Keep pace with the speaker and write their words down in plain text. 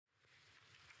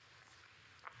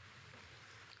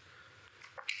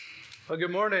Well, good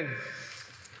morning.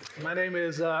 My name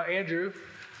is Andrew.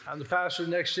 I'm the pastor of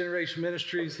Next Generation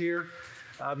Ministries here.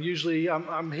 Usually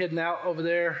I'm heading out over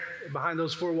there behind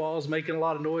those four walls, making a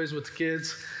lot of noise with the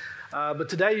kids. But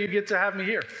today you get to have me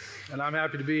here, and I'm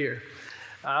happy to be here.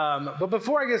 But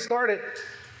before I get started,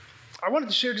 I wanted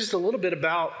to share just a little bit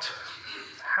about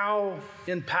how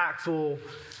impactful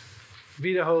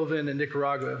Videhoven in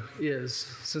Nicaragua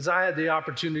is, since I had the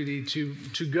opportunity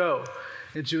to go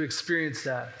and to experience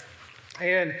that.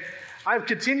 And I've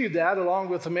continued that along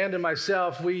with Amanda and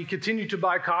myself. We continue to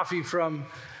buy coffee from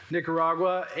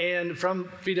Nicaragua and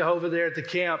from Videhoven there at the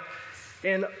camp.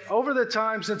 And over the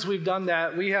time since we've done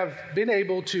that, we have been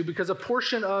able to, because a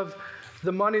portion of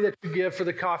the money that you give for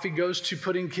the coffee goes to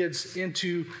putting kids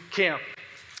into camp.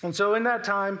 And so in that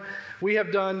time, we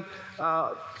have done,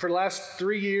 for the last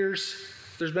 3 years,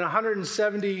 there's been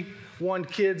 171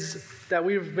 kids that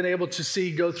we've been able to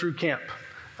see go through camp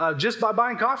just by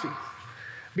buying coffee.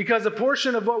 Because a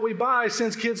portion of what we buy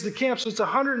sends kids to camp, so it's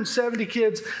 170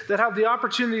 kids that have the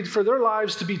opportunity for their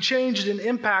lives to be changed and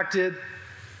impacted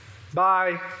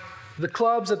by the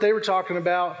clubs that they were talking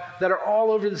about that are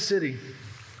all over the city.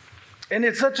 And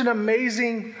it's such an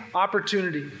amazing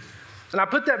opportunity. And I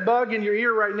put that bug in your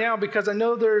ear right now because I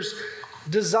know there's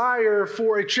desire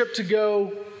for a trip to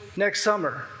go next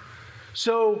summer.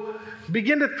 So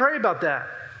begin to pray about that.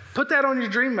 Put that on your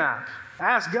dream map.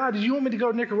 Ask God, do you want me to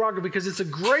go to Nicaragua? Because it's a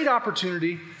great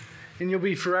opportunity and you'll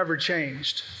be forever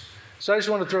changed. So I just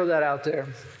want to throw that out there.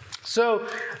 So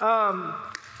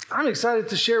I'm excited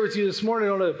to share with you this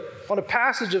morning on a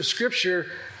passage of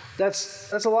Scripture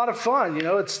that's a lot of fun. You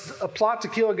know, it's a plot to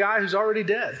kill a guy who's already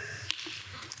dead.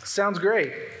 Sounds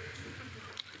great.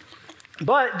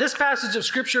 But this passage of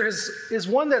Scripture is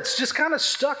one that's just kind of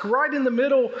stuck right in the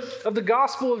middle of the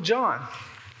Gospel of John.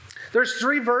 There's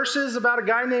 3 verses about a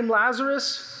guy named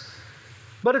Lazarus,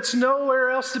 but it's nowhere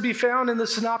else to be found in the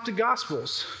Synoptic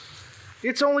Gospels.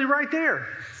 It's only right there.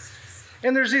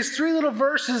 And there's these 3 little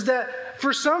verses that,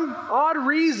 for some odd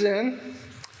reason,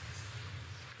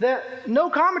 that no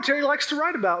commentary likes to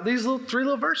write about, these 3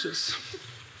 little verses.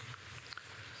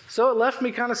 So it left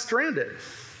me kind of stranded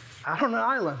out on an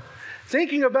island,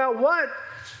 thinking about what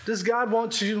does God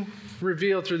want to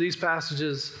reveal through these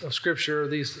passages of Scripture, or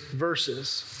these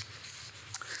verses.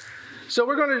 So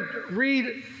we're going to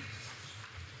read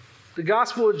the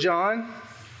Gospel of John,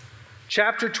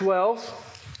 chapter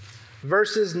 12,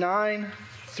 verses 9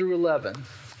 through 11.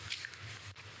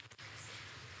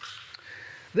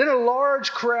 Then a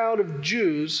large crowd of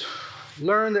Jews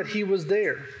learned that he was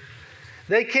there.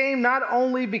 They came not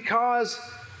only because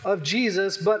of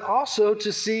Jesus, but also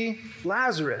to see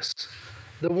Lazarus,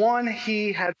 the one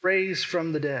he had raised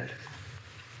from the dead.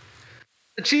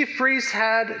 The chief priests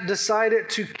had decided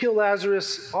to kill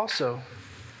Lazarus also,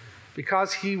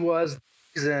 because he was the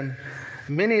reason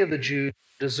many of the Jews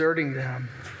deserting them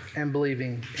and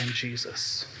believing in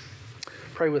Jesus.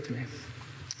 Pray with me.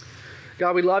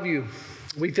 God, we love you.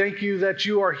 We thank you that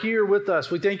you are here with us.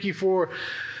 We thank you for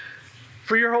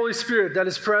your Holy Spirit that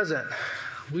is present.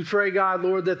 We pray, God,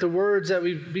 Lord, that the words that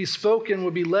would be spoken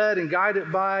would be led and guided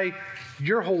by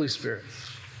your Holy Spirit.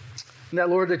 And that,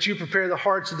 Lord, that you prepare the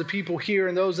hearts of the people here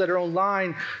and those that are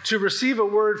online to receive a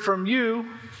word from you,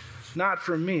 not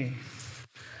from me.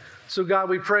 So, God,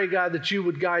 we pray, God, that you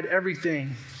would guide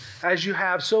everything as you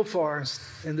have so far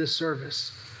in this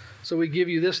service. So we give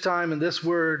you this time and this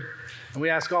word, and we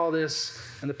ask all this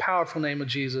in the powerful name of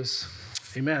Jesus.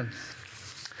 Amen.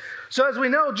 So as we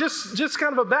know, just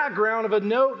kind of a background of a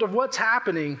note of what's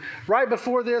happening. Right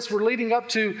before this, we're leading up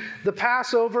to the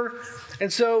Passover.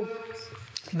 And so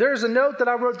there's a note that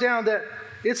I wrote down that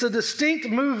it's a distinct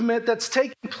movement that's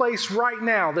taking place right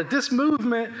now, that this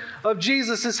movement of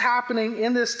Jesus is happening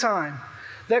in this time,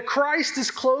 that Christ is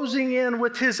closing in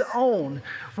with his own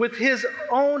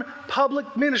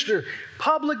public ministry.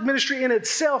 Public ministry in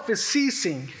itself is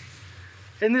ceasing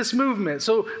in this movement.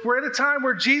 So we're at a time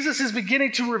where Jesus is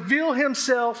beginning to reveal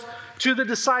himself to the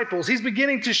disciples. He's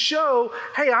beginning to show,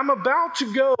 hey, I'm about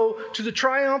to go to the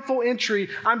triumphal entry.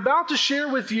 I'm about to share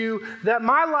with you that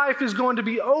my life is going to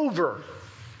be over.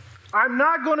 I'm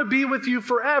not going to be with you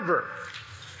forever.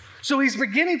 So he's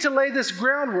beginning to lay this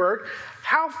groundwork.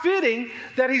 How fitting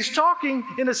that he's talking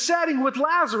in a setting with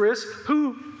Lazarus,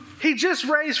 who he just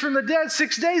raised from the dead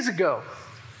 6 days ago.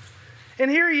 And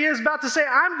here he is about to say,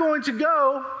 I'm going to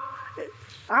go.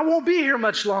 I won't be here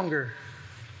much longer.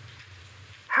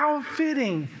 How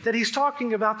fitting that he's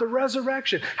talking about the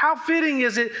resurrection. How fitting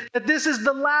is it that this is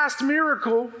the last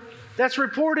miracle that's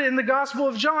reported in the Gospel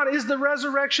of John, is the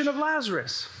resurrection of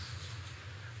Lazarus.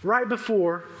 Right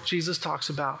before Jesus talks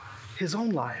about his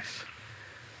own life.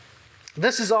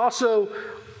 This is also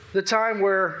the time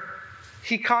where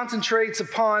he concentrates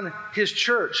upon his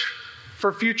church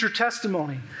for future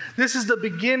testimony. This is the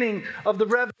beginning of the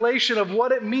revelation of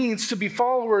what it means to be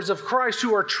followers of Christ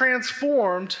who are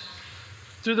transformed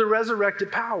through the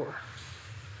resurrected power,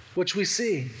 which we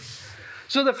see.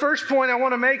 So the first point I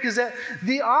want to make is that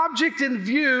the object in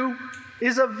view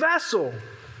is a vessel.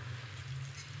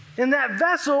 And that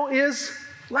vessel is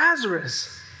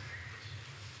Lazarus.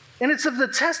 And it's of the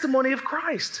testimony of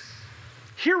Christ.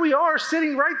 Here we are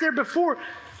sitting right there before.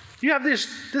 You have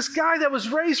this guy that was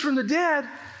raised from the dead.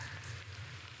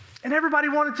 And everybody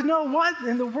wanted to know, what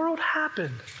in the world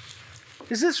happened?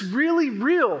 Is this really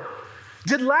real?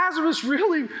 Did Lazarus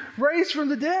really raise from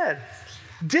the dead?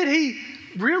 Did he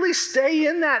really stay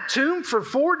in that tomb for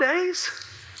 4 days?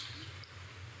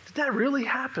 Did that really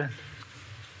happen?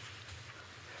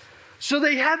 So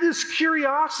they had this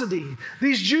curiosity.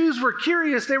 These Jews were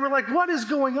curious. They were like, what is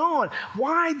going on?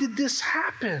 Why did this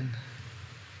happen?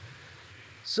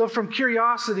 So from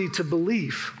curiosity to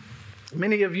belief.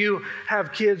 Many of you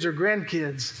have kids or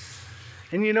grandkids.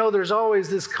 And you know there's always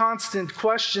this constant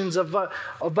questions about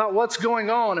what's going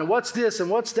on and what's this and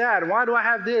what's that and why do I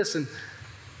have this? And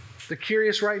they're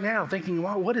curious right now thinking,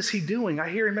 wow, what is he doing? I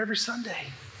hear him every Sunday.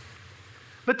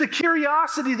 But the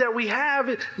curiosity that we have,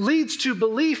 it leads to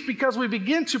belief because we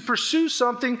begin to pursue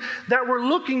something that we're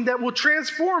looking that will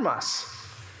transform us.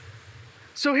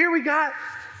 So here we got,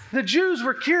 the Jews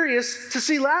were curious to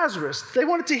see Lazarus. They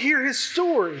wanted to hear his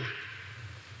story.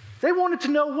 They wanted to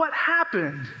know what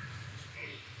happened.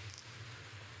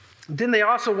 Then they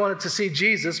also wanted to see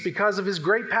Jesus because of his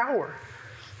great power.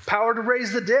 Power to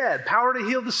raise the dead, power to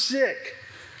heal the sick,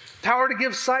 power to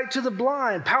give sight to the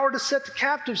blind, power to set the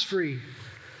captives free,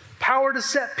 power to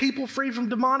set people free from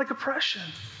demonic oppression.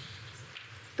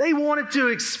 They wanted to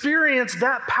experience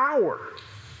that power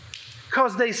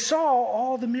because they saw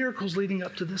all the miracles leading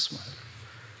up to this one.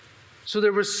 So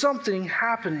there was something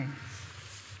happening.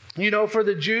 You know, for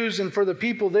the Jews and for the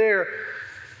people there,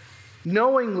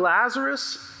 knowing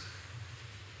Lazarus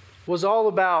was all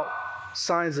about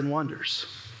signs and wonders.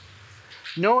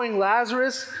 Knowing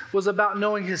Lazarus was about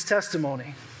knowing his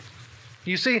testimony.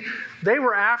 You see, they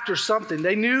were after something.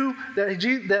 They knew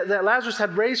that Lazarus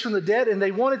had raised from the dead, and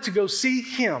they wanted to go see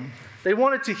him. They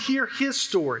wanted to hear his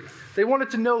story. They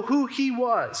wanted to know who he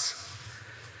was.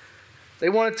 They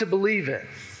wanted to believe it.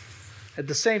 At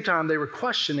the same time, they were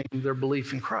questioning their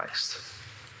belief in Christ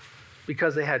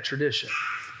because they had tradition.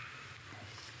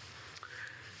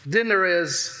 Then there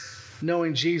is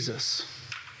knowing Jesus.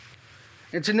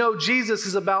 And to know Jesus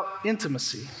is about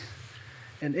intimacy.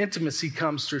 And intimacy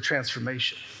comes through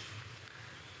transformation.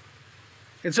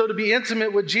 And so to be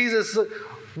intimate with Jesus,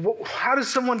 how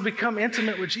does someone become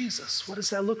intimate with Jesus? What does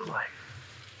that look like?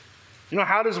 You know,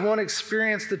 how does one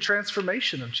experience the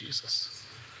transformation of Jesus?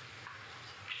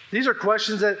 These are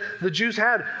questions that the Jews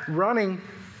had running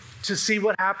to see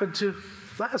what happened to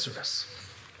Lazarus.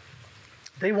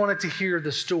 They wanted to hear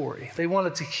the story. They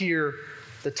wanted to hear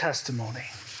the testimony.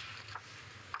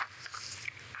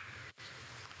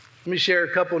 Let me share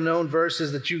a couple known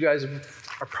verses that you guys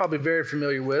are probably very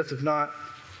familiar with. If not,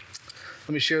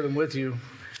 let me share them with you.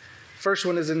 First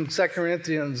one is in 2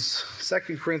 Corinthians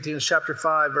chapter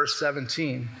 5, verse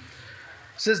 17. It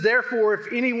says, therefore,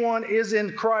 if anyone is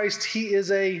in Christ, he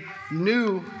is a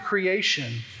new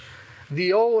creation.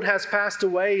 The old has passed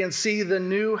away, and see, the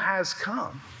new has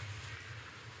come.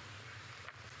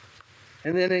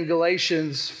 And then in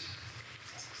Galatians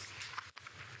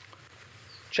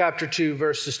chapter 2,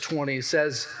 verses 20, it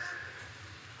says,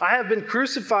 I have been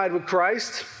crucified with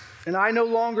Christ, and I no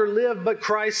longer live, but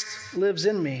Christ lives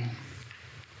in me.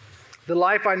 The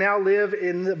life I now live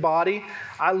in the body,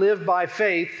 I live by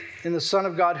faith in the Son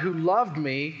of God who loved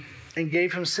me and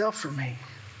gave himself for me.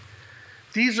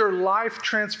 These are life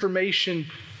transformation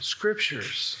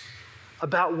scriptures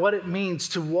about what it means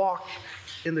to walk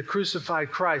in the crucified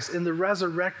Christ, in the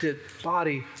resurrected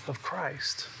body of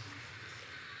Christ.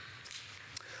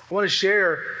 I want to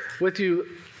share with you,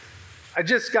 I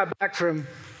just got back from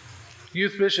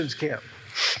youth missions camp.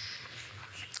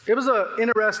 It was an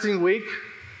interesting week.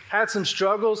 Had some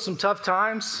struggles, some tough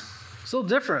times. It's a little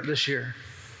different this year.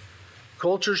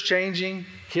 Culture's changing,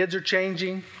 kids are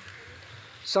changing.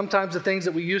 Sometimes the things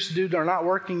that we used to do are not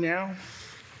working now.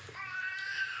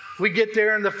 We get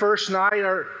there and the first night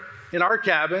in our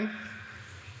cabin,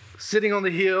 sitting on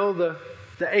the hill, the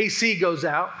AC goes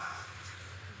out.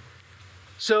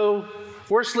 So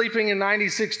we're sleeping in a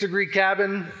 96-degree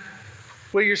cabin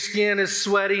where your skin is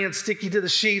sweaty and sticky to the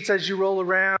sheets as you roll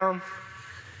around.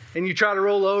 And you try to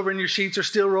roll over and your sheets are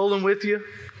still rolling with you.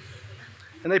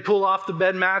 And they pull off the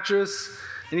bed mattress.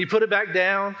 and you put it back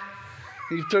down,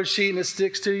 and you throw a sheet and it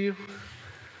sticks to you.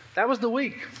 That was the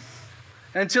week.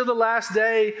 Until the last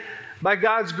day, by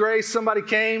God's grace, somebody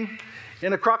came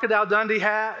in a Crocodile Dundee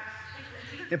hat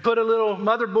and put a little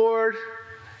motherboard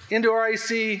into our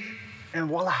AC, and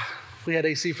voila, we had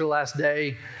AC for the last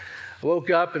day. I woke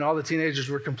up and all the teenagers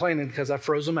were complaining because I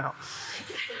froze them out.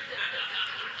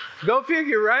 Go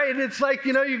figure, right? And it's like,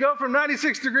 you go from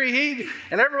 96-degree heat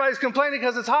and everybody's complaining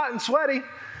because it's hot and sweaty,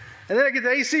 and then I get the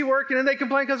AC working and they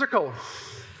complain because they're cold.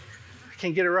 I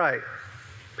can't get it right.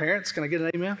 Parents, can I get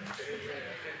an amen?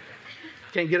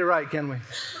 Can't get it right, can we?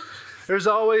 There's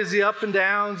always the up and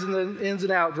downs and the ins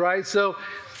and outs, right? So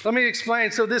let me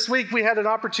explain. So this week we had an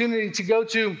opportunity to go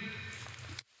to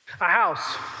a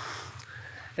house,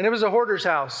 and it was a hoarder's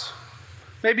house.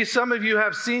 Maybe some of you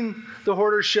have seen the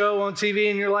Hoarder Show on TV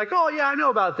and you're like, oh yeah, I know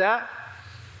about that.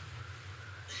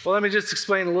 Well, let me just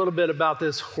explain a little bit about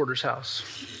this hoarder's house.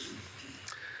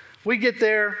 We get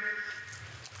there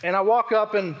and I walk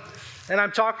up and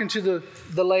I'm talking to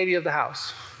the lady of the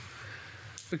house.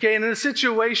 Okay, and the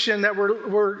situation that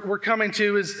we're coming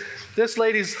to is this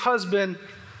lady's husband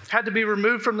had to be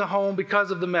removed from the home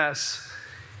because of the mess.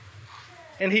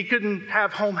 And he couldn't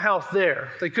have home health there.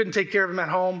 They couldn't take care of him at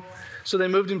home, so they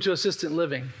moved him to assisted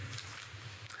living.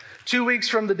 2 weeks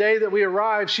from the day that we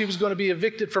arrived, she was going to be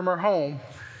evicted from her home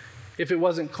if it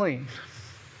wasn't clean.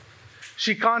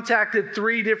 She contacted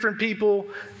 3 different people,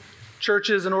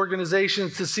 churches and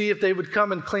organizations, to see if they would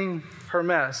come and clean her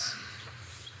mess.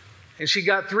 And she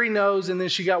got 3 no's, and then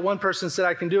she got one person that said,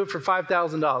 I can do it for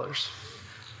 $5,000.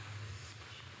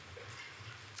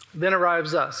 Then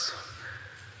arrives us.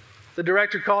 The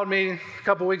director called me a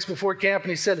couple weeks before camp, and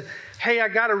he said, hey, I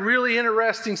got a really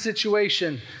interesting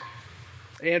situation.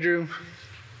 Andrew,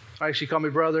 she called me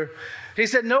brother. He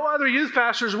said, no other youth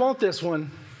pastors want this one,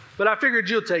 but I figured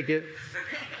you'll take it.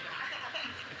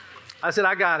 I said,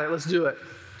 I got it, let's do it.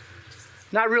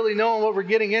 Not really knowing what we're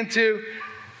getting into.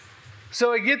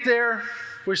 So I get there,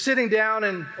 we're sitting down,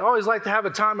 and I always like to have a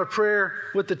time of prayer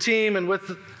with the team and with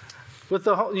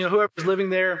the whoever's living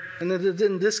there. And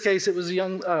in this case, it was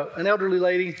an elderly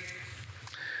lady.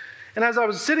 And as I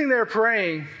was sitting there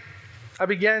praying, I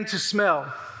began to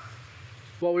smell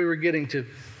what we were getting to.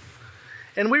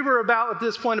 And we were at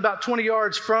this point, about 20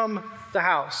 yards from the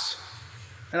house.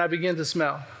 And I began to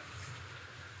smell.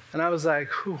 And I was like,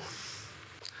 whew,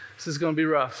 this is going to be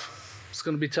rough. It's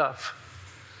going to be tough.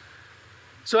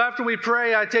 So after we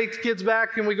pray, I take the kids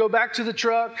back and we go back to the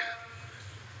truck.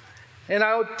 And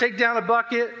I take down a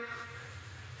bucket.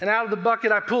 And out of the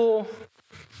bucket, I pull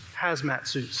hazmat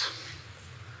suits.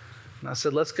 And I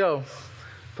said, let's go.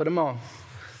 Put them on.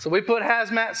 So we put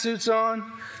hazmat suits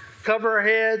on, cover our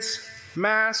heads,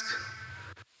 mask.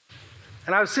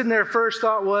 And I was sitting there, first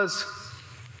thought was,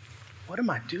 what am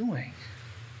I doing?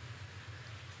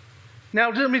 Now,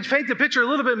 let me paint the picture a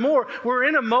little bit more. We're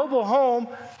in a mobile home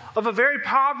of a very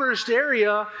impoverished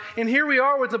area, and here we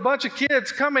are with a bunch of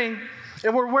kids coming,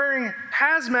 and we're wearing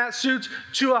hazmat suits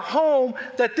to a home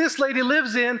that this lady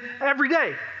lives in every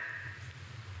day.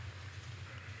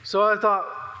 So I thought,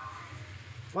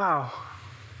 wow,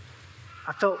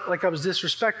 I felt like I was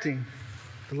disrespecting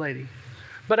the lady.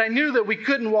 But I knew that we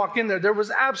couldn't walk in there. There was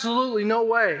absolutely no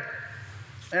way.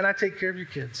 And I take care of your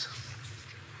kids.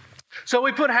 So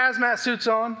we put hazmat suits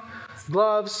on,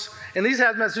 gloves, and these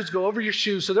hazmat suits go over your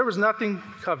shoes, so there was nothing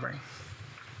covering.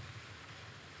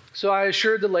 So I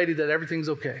assured the lady that everything's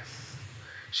okay.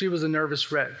 She was a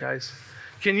nervous wreck, guys.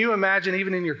 Can you imagine,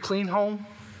 even in your clean home,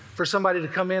 for somebody to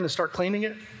come in and start cleaning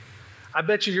it? I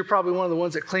bet you're probably one of the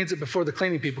ones that cleans it before the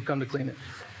cleaning people come to clean it.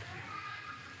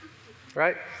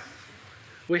 Right?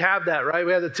 We have that, right?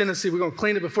 We have the tendency, we're going to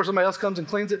clean it before somebody else comes and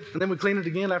cleans it, and then we clean it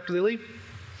again after they leave.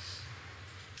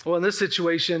 Well, in this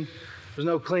situation, there's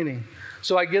no cleaning.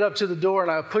 So I get up to the door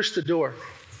and I push the door.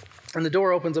 And the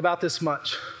door opens about this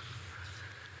much.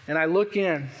 And I look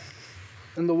in,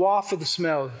 and the waft of the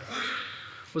smell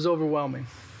was overwhelming.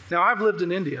 Now, I've lived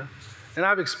in India, and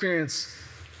I've experienced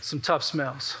some tough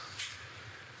smells.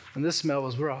 And this smell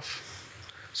was rough.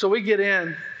 So we get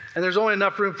in, and there's only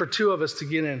enough room for 2 of us to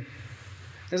get in.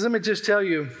 And let me just tell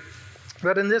you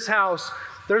that in this house,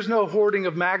 there's no hoarding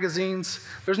of magazines.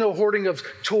 There's no hoarding of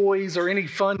toys or any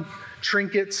fun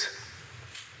trinkets.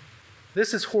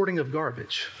 This is hoarding of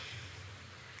garbage.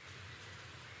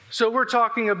 So we're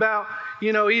talking about,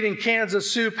 eating cans of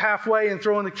soup halfway and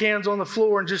throwing the cans on the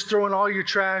floor and just throwing all your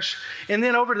trash. And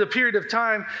then over the period of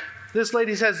time, this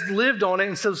lady has lived on it,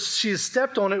 and so she's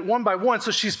stepped on it one by one. So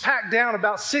she's packed down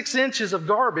about 6 inches of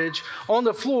garbage on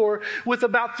the floor with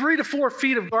about 3 to 4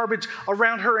 feet of garbage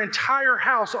around her entire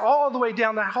house, all the way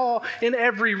down the hall in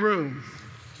every room.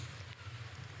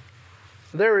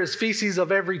 There is feces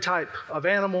of every type of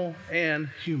animal and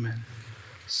human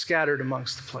scattered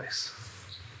amongst the place.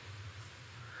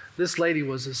 This lady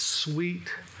was as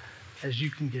sweet as you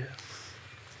can get.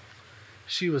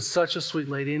 She was such a sweet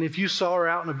lady. And if you saw her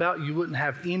out and about, you wouldn't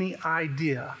have any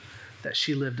idea that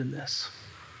she lived in this.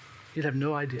 You'd have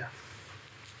no idea.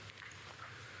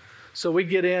 So we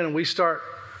get in and we start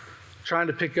trying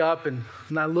to pick up and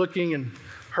not looking, and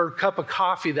her cup of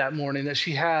coffee that morning that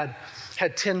she had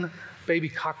 10 baby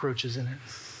cockroaches in it.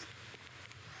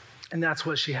 And that's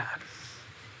what she had.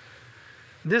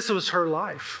 This was her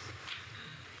life.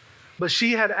 But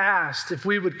she had asked if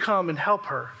we would come and help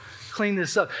her clean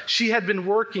this up. She had been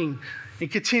working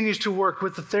and continues to work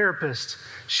with the therapist.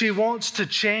 She wants to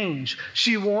change.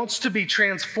 She wants to be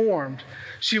transformed.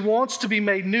 She wants to be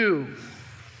made new.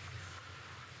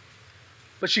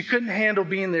 But she couldn't handle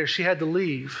being there. She had to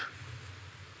leave.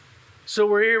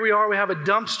 So here we are. We have a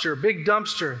dumpster, big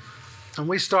dumpster. And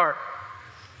we start.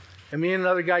 And me and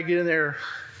another guy get in there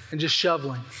and just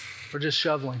shoveling. We're just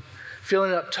shoveling.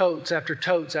 Filling up totes after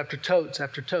totes after totes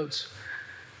after totes.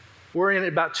 We're in it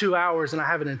about 2 hours, and I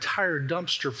have an entire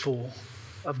dumpster full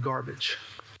of garbage.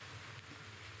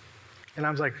 And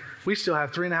I was like, we still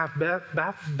have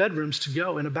 3.5 bedrooms to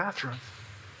go in a bathroom.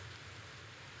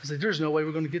 I was like, there's no way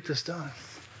we're going to get this done.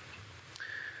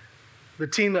 The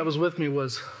team that was with me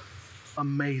was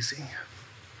amazing.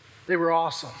 They were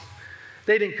awesome.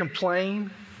 They didn't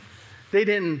complain.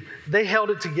 They held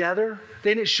it together.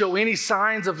 They didn't show any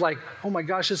signs of like, oh my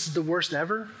gosh, this is the worst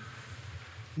ever.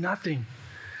 Nothing.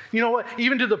 You know what?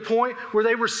 Even to the point where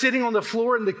they were sitting on the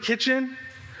floor in the kitchen,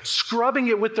 scrubbing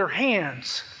it with their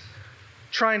hands,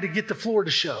 trying to get the floor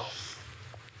to show.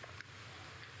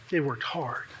 They worked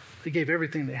hard. They gave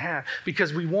everything they had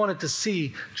because we wanted to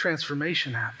see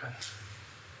transformation happen.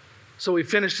 So we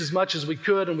finished as much as we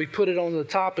could, and we put it on the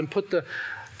top and put the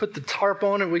tarp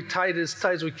on, and we tied it as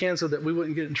tight as we can so that we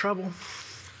wouldn't get in trouble.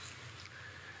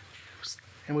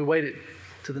 And we waited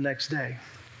to the next day.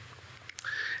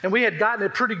 And we had gotten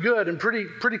it pretty good and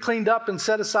pretty cleaned up and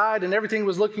set aside, and everything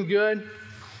was looking good.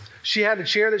 She had a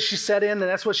chair that she sat in, and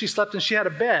that's what she slept in. She had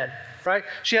a bed, right?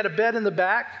 She had a bed in the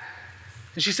back.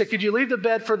 And she said, could you leave the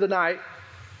bed for the night?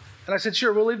 And I said,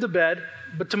 sure, we'll leave the bed,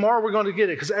 but tomorrow we're going to get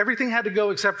it, because everything had to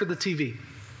go except for the TV.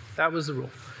 That was the rule.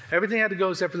 Everything had to go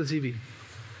except for the TV.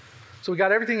 So we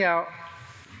got everything out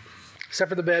except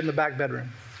for the bed in the back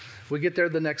bedroom. We get there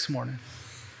the next morning.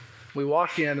 We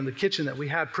walk in the kitchen that we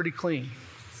had pretty clean,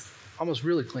 almost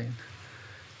really clean,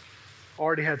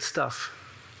 already had stuff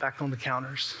back on the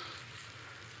counters.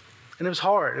 And it was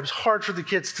hard. It was hard for the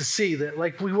kids to see that,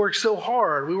 like, we worked so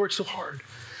hard.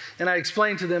 And I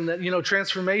explained to them that,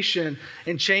 transformation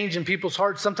and change in people's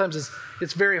hearts, sometimes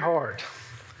it's very hard.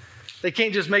 They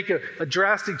can't just make a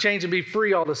drastic change and be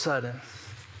free all of a sudden.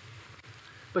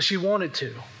 But she wanted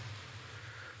to.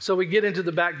 So we get into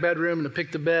the back bedroom and I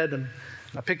pick the bed, and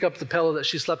I pick up the pillow that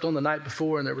she slept on the night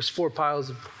before, and there was 4 piles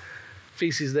of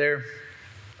feces there.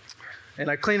 And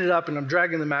I clean it up, and I'm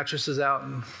dragging the mattresses out,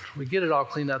 and we get it all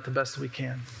cleaned out the best we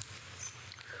can.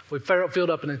 We filled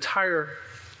up another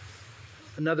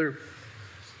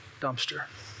dumpster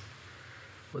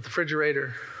with the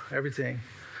refrigerator, everything.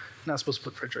 Not supposed to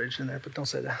put refrigerators in there, but don't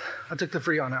say that. I took the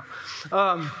Freon out.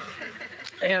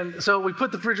 And so we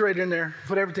put the refrigerator in there,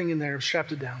 put everything in there,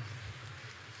 strapped it down,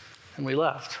 and we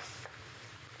left.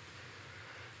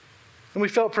 And we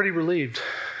felt pretty relieved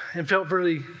and felt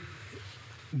really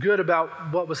good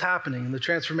about what was happening and the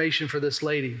transformation for this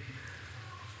lady.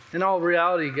 In all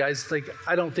reality, guys,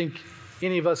 I don't think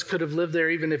any of us could have lived there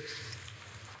even if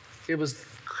it was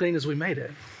clean as we made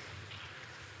it.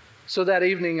 So that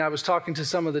evening, I was talking to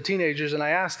some of the teenagers, and I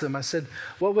asked them, I said,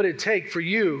 what would it take for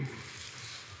you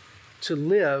to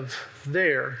live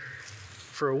there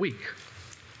for a week?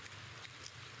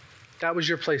 That was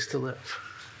your place to live.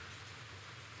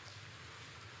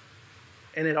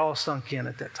 And it all sunk in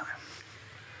at that time.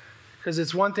 Because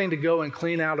it's one thing to go and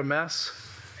clean out a mess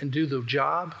and do the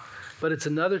job, but it's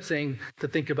another thing to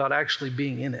think about actually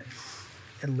being in it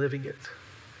and living it.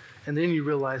 And then you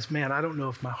realize, man, I don't know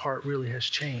if my heart really has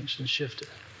changed and shifted.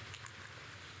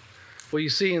 Well, you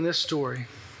see in this story,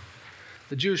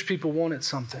 the Jewish people wanted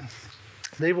something.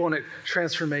 They wanted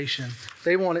transformation.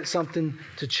 They wanted something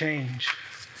to change.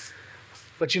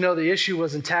 But the issue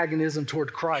was antagonism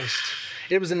toward Christ.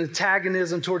 It was an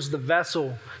antagonism towards the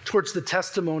vessel, towards the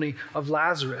testimony of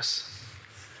Lazarus.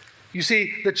 You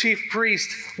see, the chief priest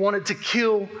wanted to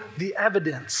kill the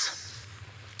evidence.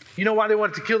 You know why they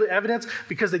wanted to kill the evidence?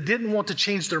 Because they didn't want to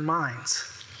change their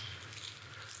minds.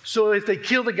 So if they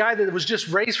kill the guy that was just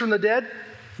raised from the dead,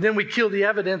 then we kill the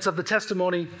evidence of the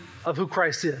testimony of who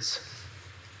Christ is.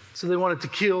 So they wanted to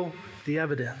kill the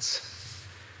evidence.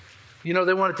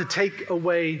 They wanted to take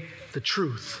away the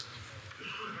truth.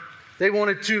 They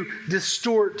wanted to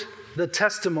distort the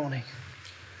testimony.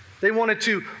 They wanted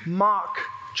to mock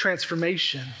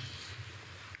transformation.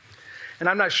 And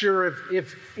I'm not sure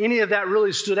if any of that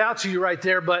really stood out to you right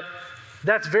there, but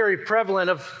that's very prevalent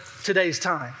of today's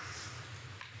time.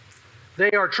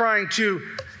 They are trying to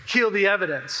kill the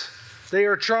evidence. They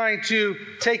are trying to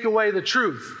take away the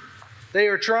truth. They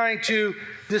are trying to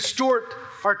distort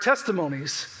our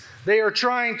testimonies. They are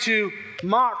trying to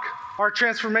mock our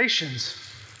transformations.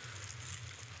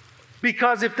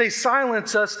 Because if they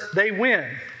silence us, they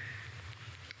win.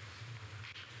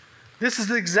 This is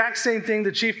the exact same thing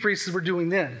the chief priests were doing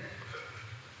then.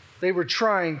 They were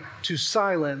trying to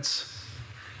silence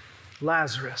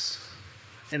Lazarus.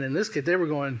 And in this case, they were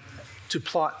going to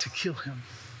plot to kill him.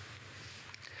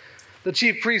 The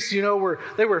chief priests, they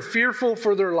were fearful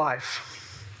for their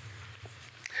life.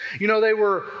 They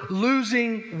were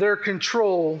losing their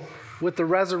control with the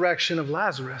resurrection of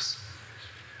Lazarus.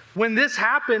 When this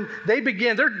happened, they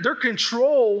began, their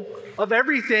control of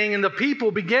everything and the people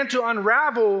began to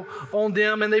unravel on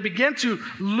them, and they began to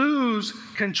lose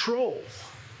control.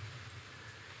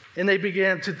 And they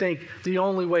began to think the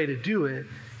only way to do it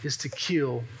is to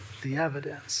kill the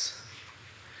evidence.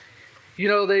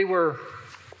 They were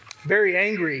very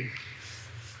angry.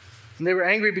 And they were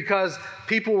angry because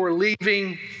people were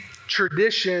leaving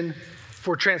tradition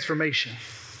for transformation.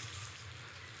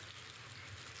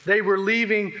 They were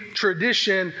leaving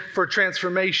tradition for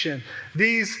transformation.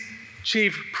 These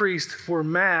chief priests were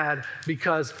mad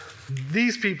because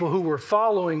these people who were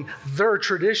following their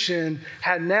tradition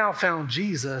had now found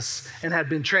Jesus and had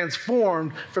been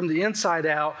transformed from the inside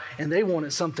out, and they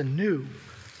wanted something new,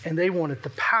 and they wanted the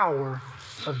power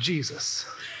of Jesus.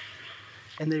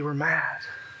 And they were mad.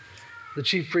 The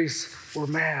chief priests were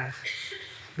mad.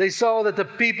 They saw that the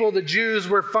people, the Jews,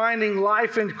 were finding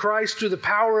life in Christ through the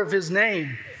power of his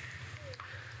name.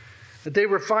 That they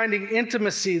were finding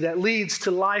intimacy that leads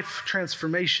to life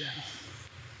transformation.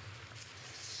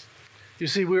 You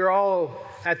see, we're all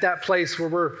at that place where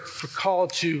we're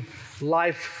called to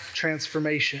life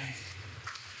transformation.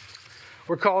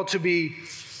 We're called to be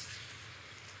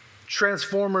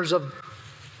transformers of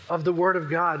the Word of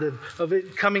God, of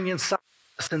it coming inside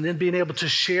us and then being able to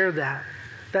share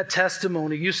that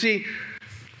testimony. You see,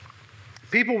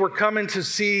 people were coming to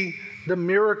see the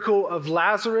miracle of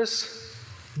Lazarus,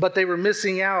 but they were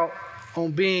missing out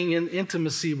on being in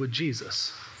intimacy with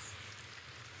Jesus.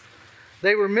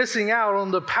 They were missing out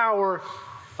on the power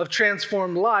of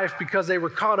transformed life because they were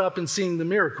caught up in seeing the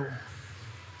miracle.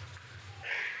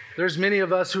 There's many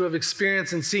of us who have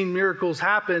experienced and seen miracles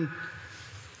happen,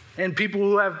 and people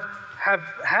who have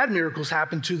had miracles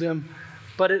happen to them,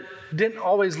 but it didn't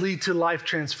always lead to life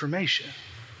transformation.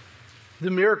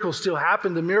 The miracle still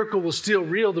happened. The miracle was still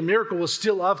real. The miracle was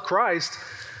still of Christ,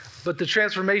 but the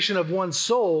transformation of one's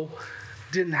soul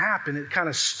didn't happen. It kind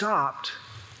of stopped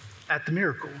at the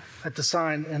miracle, at the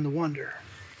sign and the wonder.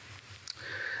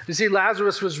 You see,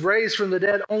 Lazarus was raised from the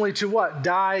dead only to what?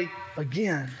 Die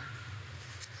again.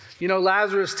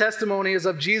 Lazarus' testimony is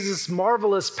of Jesus'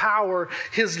 marvelous power,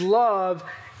 his love,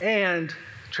 and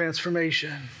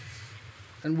transformation.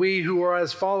 And we who are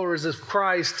as followers of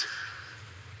Christ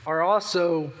are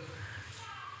also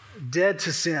dead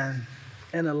to sin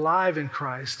and alive in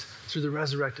Christ through the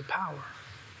resurrected power.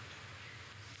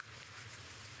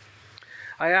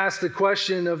 I asked the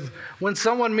question of when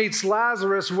someone meets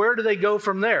Lazarus, where do they go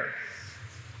from there?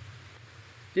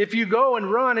 If you go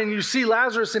and run and you see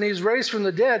Lazarus and he's raised from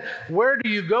the dead, where do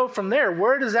you go from there?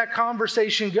 Where does that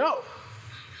conversation go?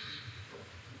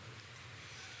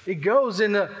 It goes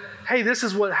into, hey, this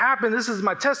is what happened. This is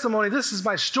my testimony. This is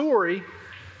my story.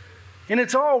 And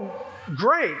it's all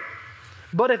great.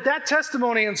 But if that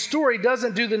testimony and story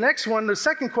doesn't do the next one, the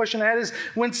second question I had is,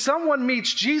 when someone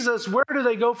meets Jesus, where do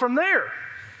they go from there?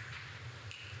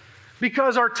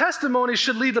 Because our testimony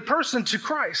should lead the person to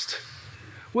Christ,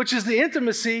 which is the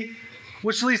intimacy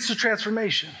which leads to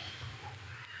transformation.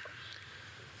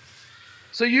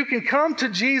 So you can come to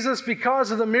Jesus because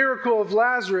of the miracle of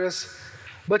Lazarus,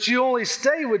 but you only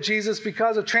stay with Jesus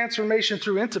because of transformation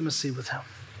through intimacy with him.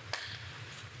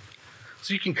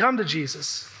 So you can come to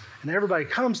Jesus, and everybody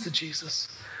comes to Jesus,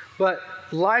 but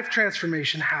life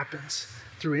transformation happens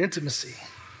through intimacy.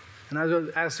 And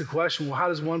I ask the question, well, how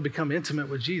does one become intimate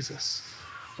with Jesus?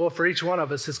 Well, for each one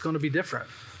of us, it's going to be different.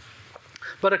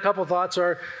 But a couple thoughts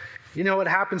are, it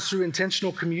happens through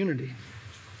intentional community.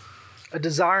 A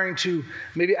desiring to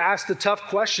maybe ask the tough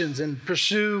questions and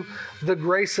pursue the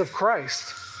grace of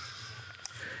Christ.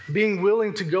 being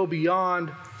willing to go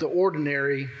beyond the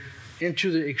ordinary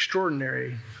into the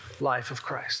extraordinary life of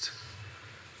Christ.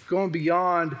 Going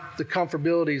beyond the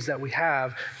comfortabilities that we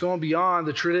have, going beyond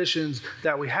the traditions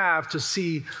that we have to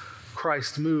see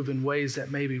Christ move in ways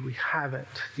that maybe we haven't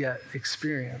yet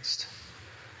experienced.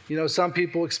 You know, some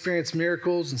people experience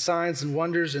miracles and signs and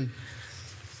wonders, and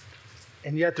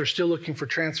yet they're still looking for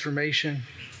transformation.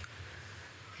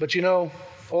 But you know,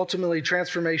 ultimately,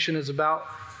 transformation is about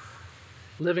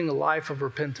living a life of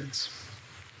repentance.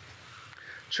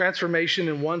 Transformation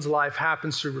in one's life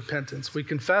happens through repentance. We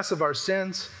confess of our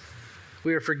sins.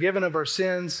 We are forgiven of our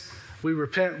sins. We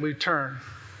repent, we turn.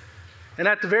 And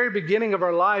at the very beginning of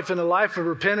our life, in a life of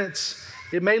repentance,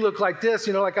 it may look like this.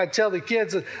 You know, like I tell the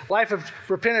kids, a life of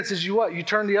repentance is you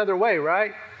turn the other way,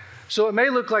 right? So it may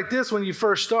look like this when you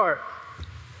first start.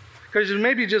 Because you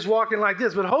may be just walking like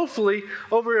this, but hopefully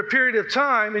over a period of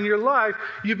time in your life,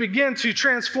 you begin to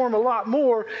transform a lot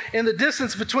more, and the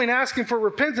distance between asking for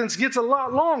repentance gets a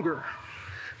lot longer.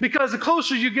 Because the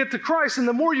closer you get to Christ and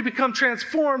the more you become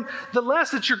transformed, the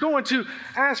less that you're going to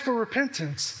ask for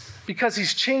repentance, because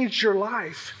He's changed your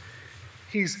life.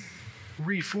 He's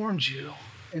reformed you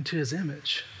into His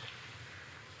image.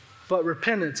 But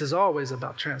repentance is always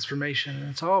about transformation, and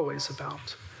it's always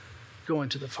about going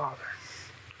to the Father.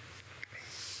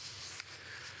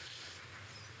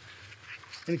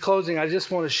 In closing, I just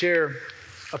want to share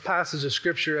a passage of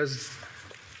Scripture as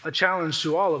a challenge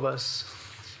to all of us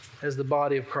as the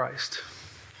body of Christ.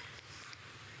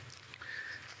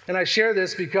 And I share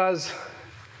this because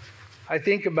I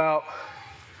think about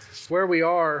where we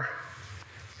are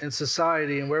in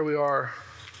society and where we are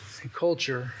in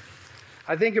culture.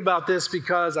 I think about this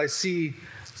because I see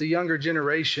the younger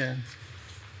generation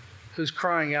who's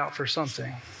crying out for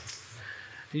something.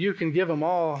 You can give them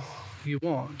all you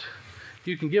want.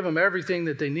 You can give them everything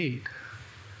that they need.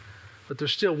 But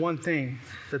there's still one thing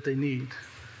that they need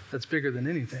that's bigger than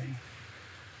anything,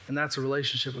 and that's a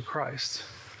relationship with Christ.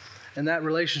 And that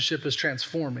relationship is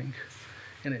transforming,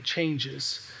 and it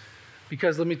changes.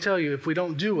 Because let me tell you, if we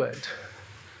don't do it,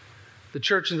 the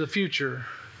church in the future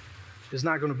is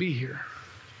not going to be here,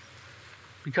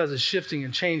 because it's shifting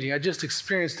and changing. I just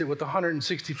experienced it with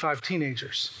 165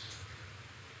 teenagers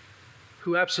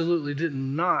who absolutely did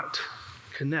not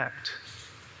connect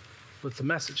with the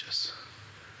messages.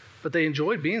 But they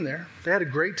enjoyed being there. They had a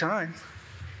great time.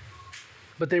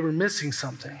 But they were missing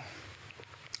something.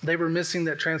 They were missing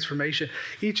that transformation.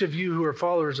 Each of you who are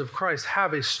followers of Christ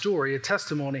have a story, a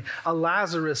testimony, a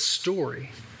Lazarus story.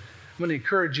 I'm going to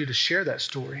encourage you to share that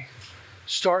story.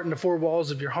 Start in the four walls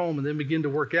of your home and then begin to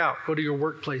work out. Go to your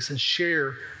workplace and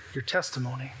share your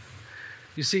testimony.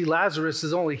 You see, Lazarus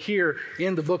is only here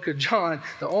in the book of John.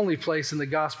 The only place in the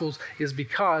Gospels is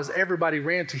because everybody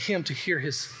ran to him to hear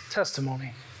his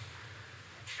testimony.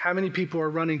 How many people are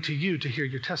running to you to hear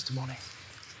your testimony?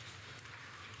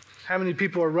 How many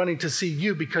people are running to see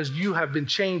you because you have been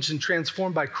changed and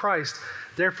transformed by Christ?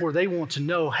 Therefore, they want to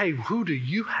know, hey, who do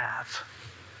you have?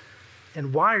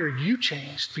 And why are you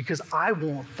changed? Because I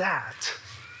want that.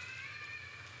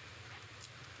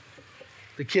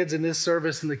 The kids in this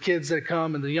service and the kids that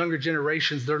come and the younger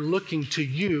generations, they're looking to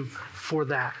you for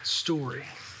that story,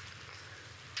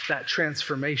 that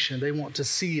transformation. They want to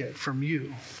see it from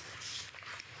you.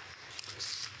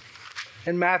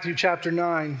 In Matthew chapter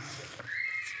 9,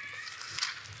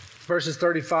 verses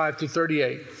 35 through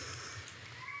 38,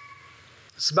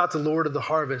 it's about the Lord of the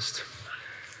harvest.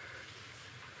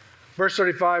 Verse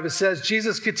 35, it says,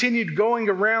 Jesus continued going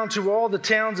around to all the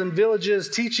towns and villages,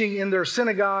 teaching in their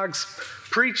synagogues,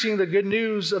 preaching the good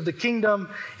news of the kingdom,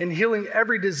 and healing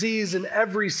every disease and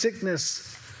every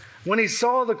sickness. When he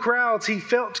saw the crowds, he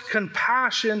felt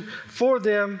compassion for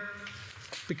them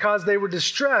because they were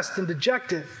distressed and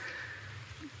dejected,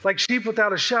 like sheep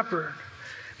without a shepherd.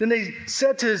 Then they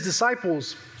said to his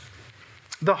disciples,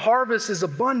 the harvest is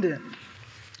abundant,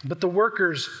 but the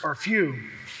workers are few.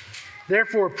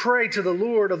 Therefore, pray to the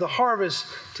Lord of the harvest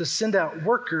to send out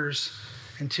workers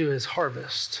into his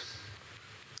harvest.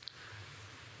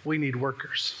 We need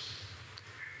workers.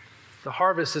 The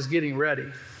harvest is getting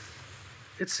ready.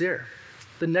 It's there.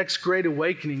 The next great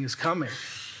awakening is coming.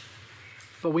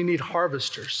 But we need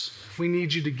harvesters. We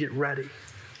need you to get ready.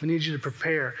 We need you to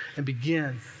prepare and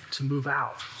begin to move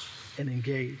out and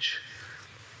engage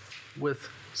with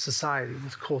society,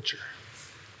 with culture,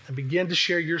 and begin to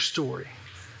share your story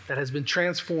that has been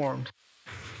transformed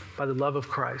by the love of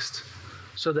Christ,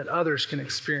 so that others can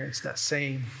experience that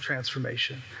same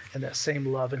transformation and that same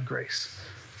love and grace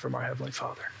from our Heavenly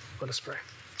Father. Let us pray.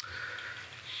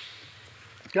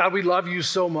 God, we love you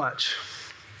so much.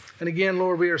 And again,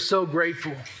 Lord, we are so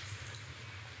grateful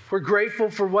We're grateful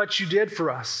for what you did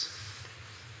for us,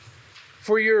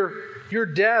 for your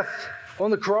death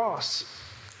on the cross,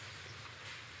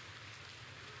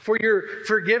 for your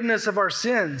forgiveness of our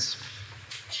sins,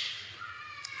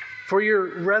 for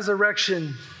your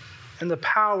resurrection and the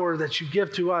power that you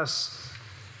give to us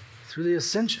through the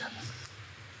ascension.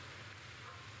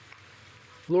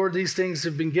 Lord, these things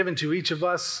have been given to each of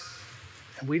us,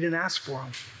 and we didn't ask for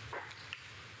them.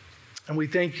 And we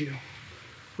thank you.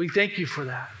 We thank you for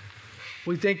that.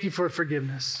 We thank you for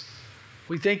forgiveness.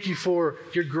 We thank you for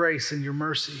your grace and your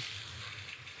mercy.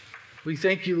 We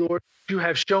thank you, Lord, you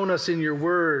have shown us in your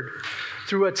word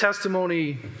through a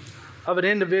testimony of an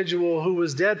individual who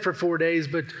was dead for 4 days,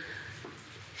 but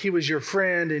he was your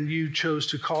friend and you chose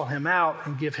to call him out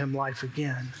and give him life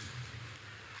again.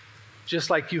 Just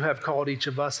like you have called each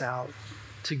of us out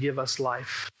to give us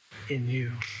life in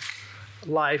you,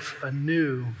 life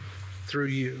anew through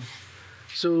you.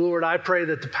 So, Lord, I pray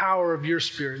that the power of your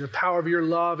Spirit, the power of your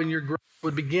love and your grace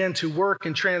would begin to work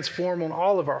and transform on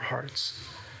all of our hearts,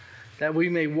 that we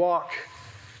may walk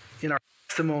in our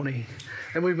testimony,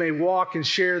 and we may walk and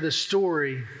share the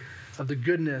story of the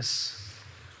goodness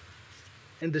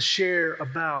and to share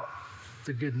about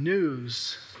the good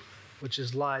news, which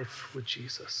is life with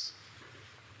Jesus.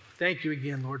 Thank you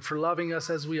again, Lord, for loving us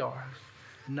as we are,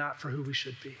 not for who we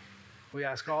should be. We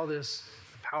ask all this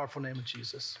in the powerful name of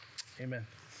Jesus. Amen.